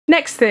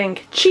Next thing,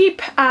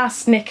 cheap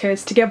ass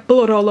knickers to get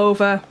blood all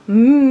over.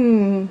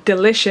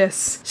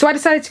 Delicious. So I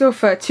decided to go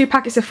for 2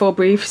 packets of full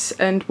briefs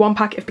and 1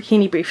 packet of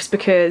bikini briefs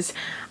because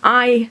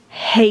I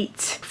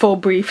hate full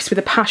briefs with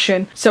a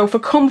passion. So for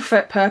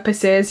comfort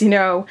purposes, you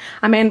know,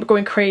 I may end up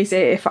going crazy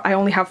if I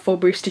only have full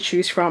briefs to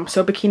choose from.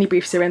 So bikini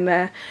briefs are in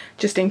there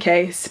just in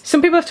case.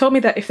 Some people have told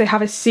me that if they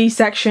have a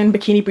C-section,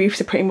 bikini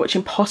briefs are pretty much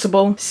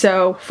impossible.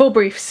 So full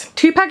briefs.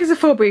 2 packets of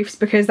full briefs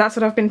because that's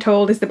what I've been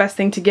told is the best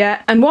thing to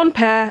get. And 1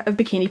 pair of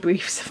bikini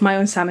briefs for my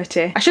own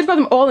sanity. I should have got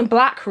them all in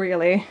black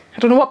really. I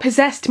don't know what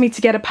possessed me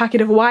to get a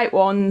packet of white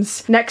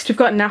ones. Next we've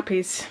got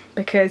nappies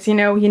because, you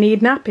know, you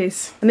need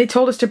nappies. And they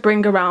told us to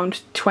bring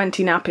around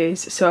 20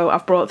 nappies, so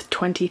I've brought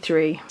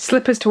 23.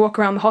 Slippers to walk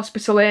around the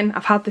hospital in.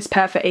 I've had this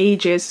pair for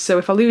ages, so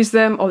if I lose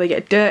them or they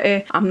get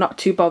dirty, I'm not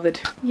too bothered.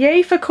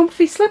 Yay for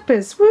comfy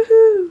slippers,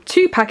 woohoo!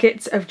 2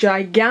 packets of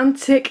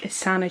gigantic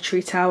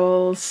sanitary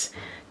towels.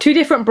 2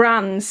 different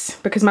brands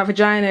because my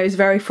vagina is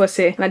very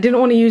fussy and I didn't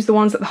want to use the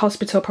ones that the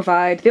hospital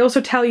provide. They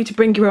also tell you to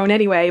bring your own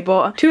anyway,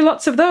 but 2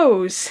 lots of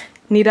those.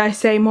 Need I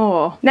say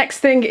more?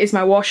 Next thing is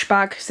my wash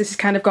bag. So this has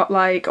kind of got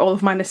like all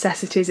of my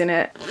necessities in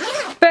it.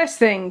 First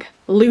thing,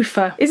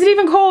 loofah. Is it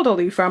even called a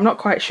loofah? I'm not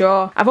quite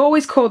sure. I've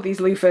always called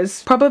these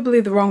loofahs. Probably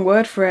the wrong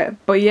word for it.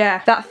 But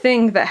yeah, that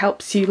thing that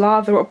helps you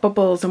lather up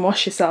bubbles and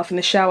wash yourself in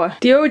the shower.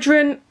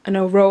 Deodorant and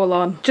a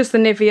roll-on. Just the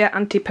Nivea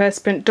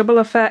antiperspirant double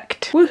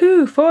effect.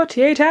 Woohoo,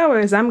 48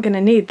 hours. I'm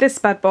gonna need this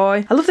bad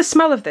boy. I love the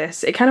smell of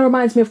this. It kind of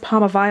reminds me of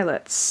Parma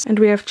Violets. And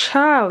we have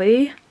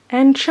Charlie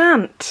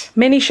Enchant.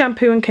 Mini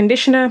shampoo and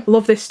conditioner.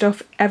 Love this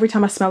stuff. Every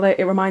time I smell it,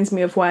 it reminds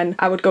me of when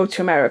I would go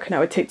to America and I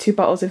would take 2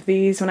 bottles of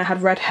these when I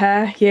had red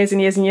hair years and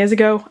years and years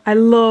ago. I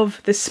love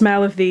the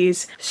smell of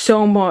these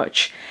so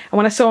much. And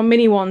when I saw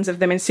mini ones of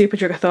them in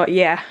Superdrug, I thought,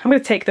 yeah, I'm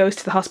gonna take those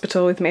to the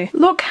hospital with me.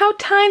 Look how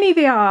tiny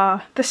they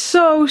are. They're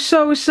so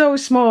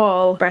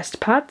small. Breast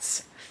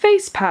pads.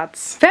 Face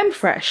pads.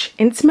 Femfresh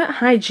Intimate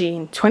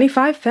Hygiene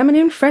 25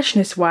 Feminine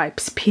Freshness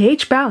Wipes,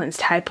 pH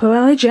balanced,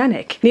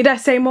 hypoallergenic. Need I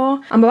say more?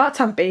 I'm about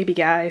to have a baby,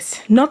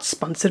 guys. Not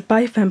sponsored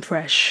by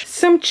Femfresh.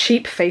 Some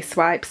cheap face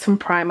wipes from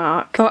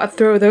Primark. Thought I'd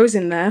throw those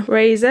in there.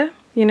 Razor.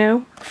 You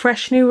know,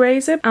 fresh new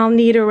razor. I'll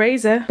need a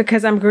razor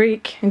because I'm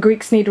Greek and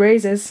Greeks need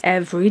razors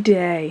every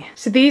day.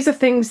 So these are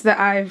things that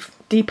I've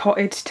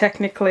depotted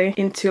technically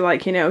into,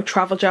 like, you know,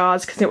 travel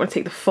jars because I didn't want to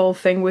take the full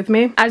thing with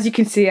me. As you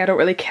can see, I don't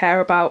really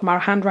care about my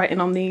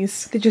handwriting on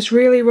these. They're just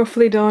really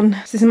roughly done.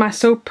 This is my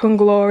Soap and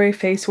Glory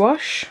face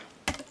wash.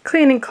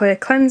 Clean and Clear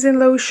cleansing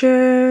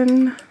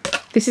lotion.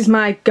 This is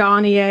my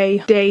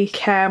Garnier Day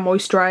Care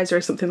Moisturiser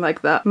or something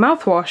like that.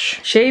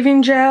 Mouthwash.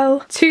 Shaving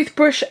gel.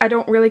 Toothbrush I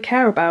don't really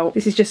care about.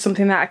 This is just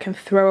something that I can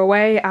throw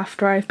away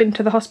after I've been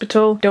to the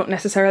hospital. Don't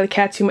necessarily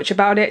care too much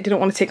about it. Didn't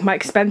want to take my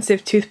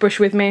expensive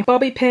toothbrush with me.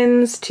 Bobby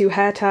pins. 2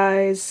 hair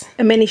ties.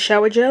 A mini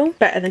shower gel.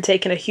 Better than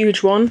taking a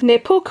huge one.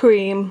 Nipple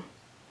cream.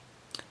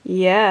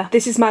 Yeah,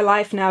 this is my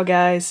life now,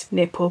 guys.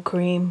 Nipple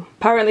cream.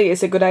 Apparently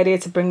it's a good idea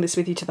to bring this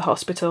with you to the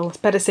hospital. It's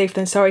better safe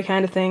than sorry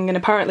kind of thing, and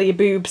apparently your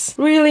boobs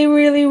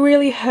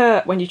really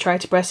hurt when you try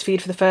to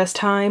breastfeed for the first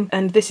time,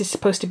 and this is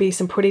supposed to be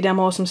some pretty damn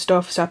awesome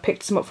stuff, so I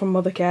picked some up from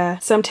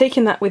Mothercare. So I'm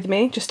taking that with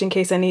me, just in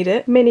case I need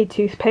it. Mini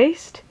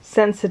toothpaste.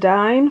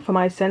 Sensodyne for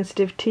my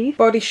sensitive teeth.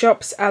 Body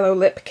Shop's Aloe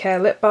Lip Care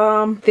Lip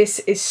Balm. This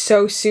is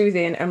so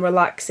soothing and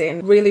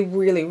relaxing. Really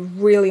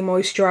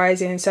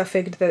moisturising, so I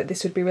figured that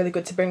this would be really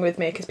good to bring with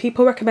me because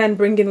people recommend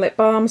bringing lip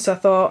balm, so I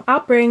thought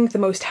I'll bring the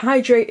most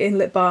hydrating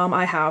lip balm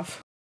I have.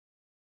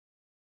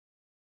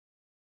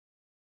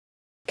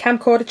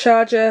 Camcorder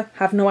charger.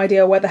 Have no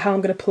idea where the hell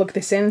I'm going to plug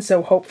this in,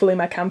 so hopefully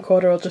my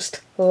camcorder will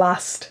just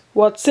last.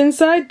 What's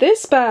inside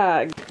this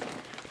bag?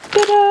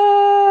 Ta-da!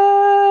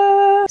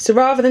 So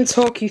rather than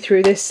talk you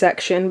through this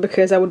section,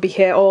 because I would be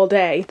here all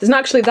day, there's not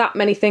actually that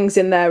many things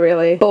in there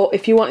really, but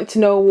if you wanted to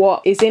know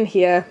what is in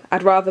here,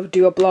 I'd rather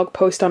do a blog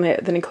post on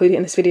it than include it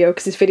in this video,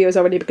 because this video is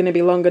already going to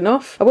be long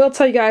enough. I will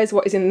tell you guys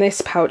what is in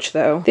this pouch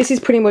though. This is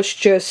pretty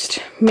much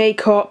just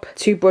makeup,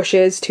 2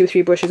 brushes, 2 or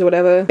 3 brushes or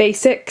whatever.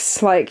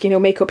 Basics, like, you know,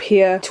 makeup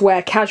here to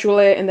wear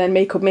casually, and then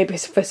makeup maybe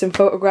for some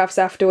photographs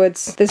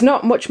afterwards. There's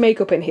not much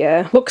makeup in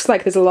here. Looks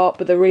like there's a lot,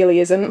 but there really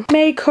isn't.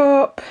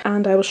 Makeup,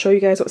 and I will show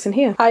you guys what's in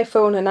here.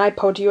 iPhone and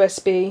iPod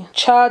USB,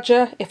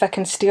 charger if I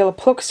can steal a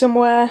plug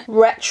somewhere,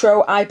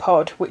 retro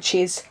iPod which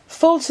is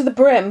full to the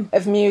brim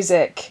of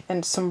music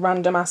and some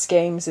random ass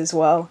games as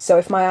well. So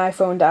if my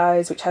iPhone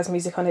dies, which has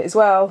music on it as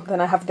well, then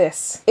I have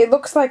this. It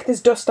looks like there's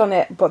dust on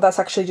it, but that's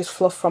actually just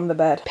fluff from the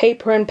bed.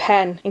 Paper and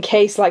pen in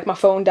case like my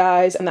phone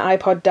dies and the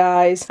iPod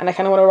dies and I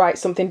kind of want to write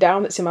something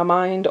down that's in my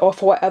mind, or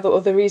for whatever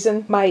other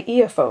reason. My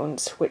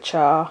earphones, which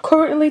are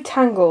currently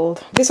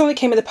tangled. This only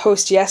came in the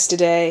post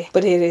yesterday,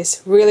 but it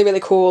is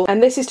really cool,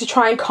 and this is to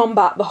try and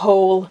combat the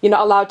whole you're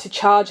not allowed to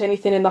charge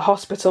anything in the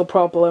hospital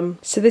problem.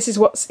 So this is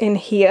what's in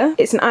here.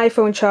 It's an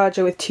iPhone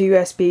charger with 2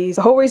 USBs.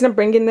 The whole reason I'm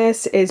bringing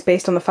this is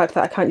based on the fact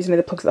that I can't use any of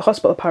the plugs at the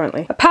hospital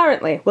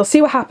apparently. We'll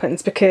see what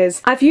happens,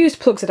 because I've used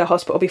plugs at a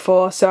hospital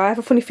before, so I have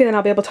a funny feeling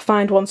I'll be able to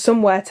find one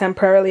somewhere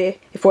temporarily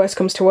if worse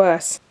comes to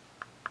worse.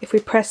 If we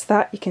press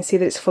that, you can see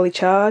that it's fully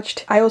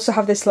charged. I also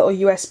have this little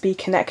USB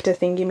connector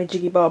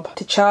thingy-majiggy bob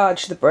to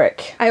charge the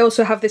brick. I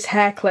also have this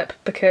hair clip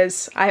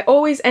because I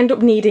always end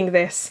up needing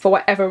this for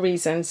whatever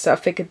reason, so I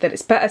figured that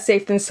it's better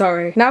safe than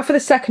sorry. Now for the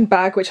second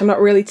bag, which I'm not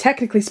really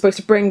technically supposed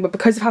to bring, but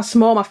because of how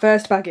small my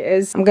first bag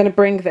is, I'm gonna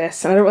bring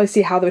this, and I don't really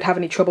see how they would have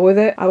any trouble with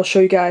it. I will show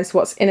you guys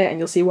what's in it and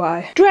you'll see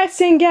why.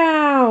 Dressing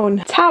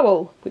gown!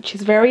 Towel, which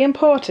is very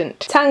important.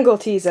 Tangle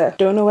teaser.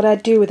 Don't know what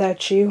I'd do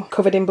without you.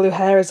 Covered in blue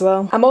hair as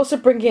well. I'm also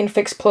bringing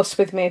Fix Plus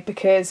with me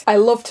because I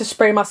love to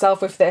spray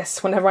myself with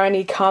this whenever I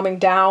need calming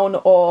down,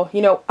 or,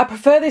 you know, I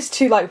prefer this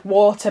to like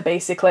water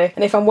basically.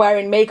 And if I'm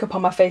wearing makeup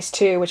on my face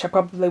too, which I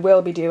probably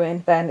will be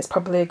doing, then it's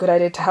probably a good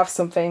idea to have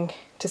something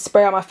to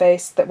spray on my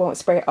face that won't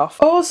spray it off.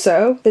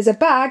 Also, there's a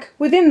bag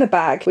within the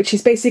bag, which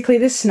is basically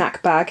this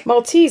snack bag.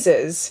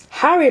 Maltesers,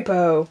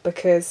 Haribo,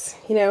 because,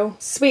 you know,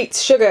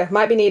 sweets, sugar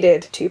might be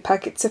needed. 2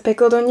 packets of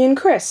pickled onion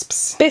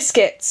crisps.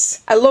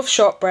 Biscuits. I love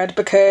shortbread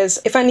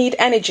because if I need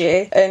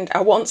energy and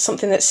I want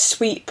something that's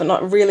sweet but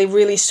not really,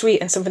 really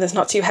sweet, and something that's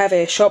not too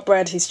heavy,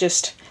 shortbread is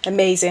just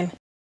amazing.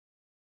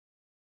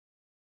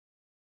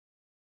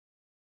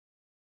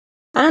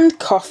 And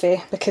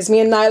coffee, because me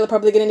and Niall are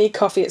probably going to need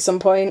coffee at some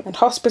point, and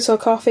hospital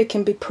coffee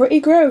can be pretty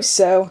gross,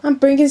 so I'm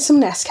bringing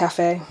some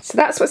Nescafe. So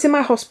that's what's in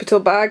my hospital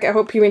bag. I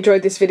hope you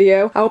enjoyed this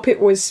video. I hope it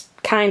was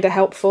kind of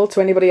helpful to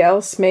anybody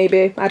else,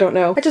 maybe. I don't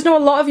know. I just know a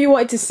lot of you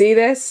wanted to see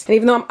this, and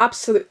even though I'm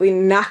absolutely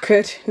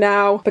knackered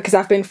now because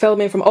I've been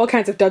filming from all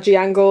kinds of dodgy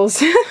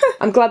angles,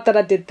 I'm glad that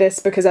I did this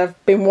because I've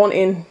been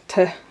wanting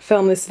to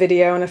film this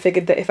video, and I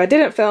figured that if I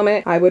didn't film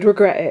it, I would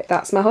regret it.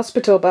 That's my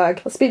hospital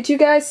bag. I'll speak to you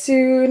guys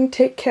soon.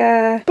 Take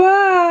care.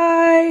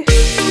 Bye!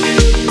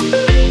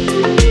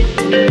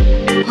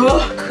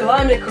 Oh,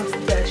 climbing across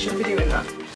the stairs. Should we do it?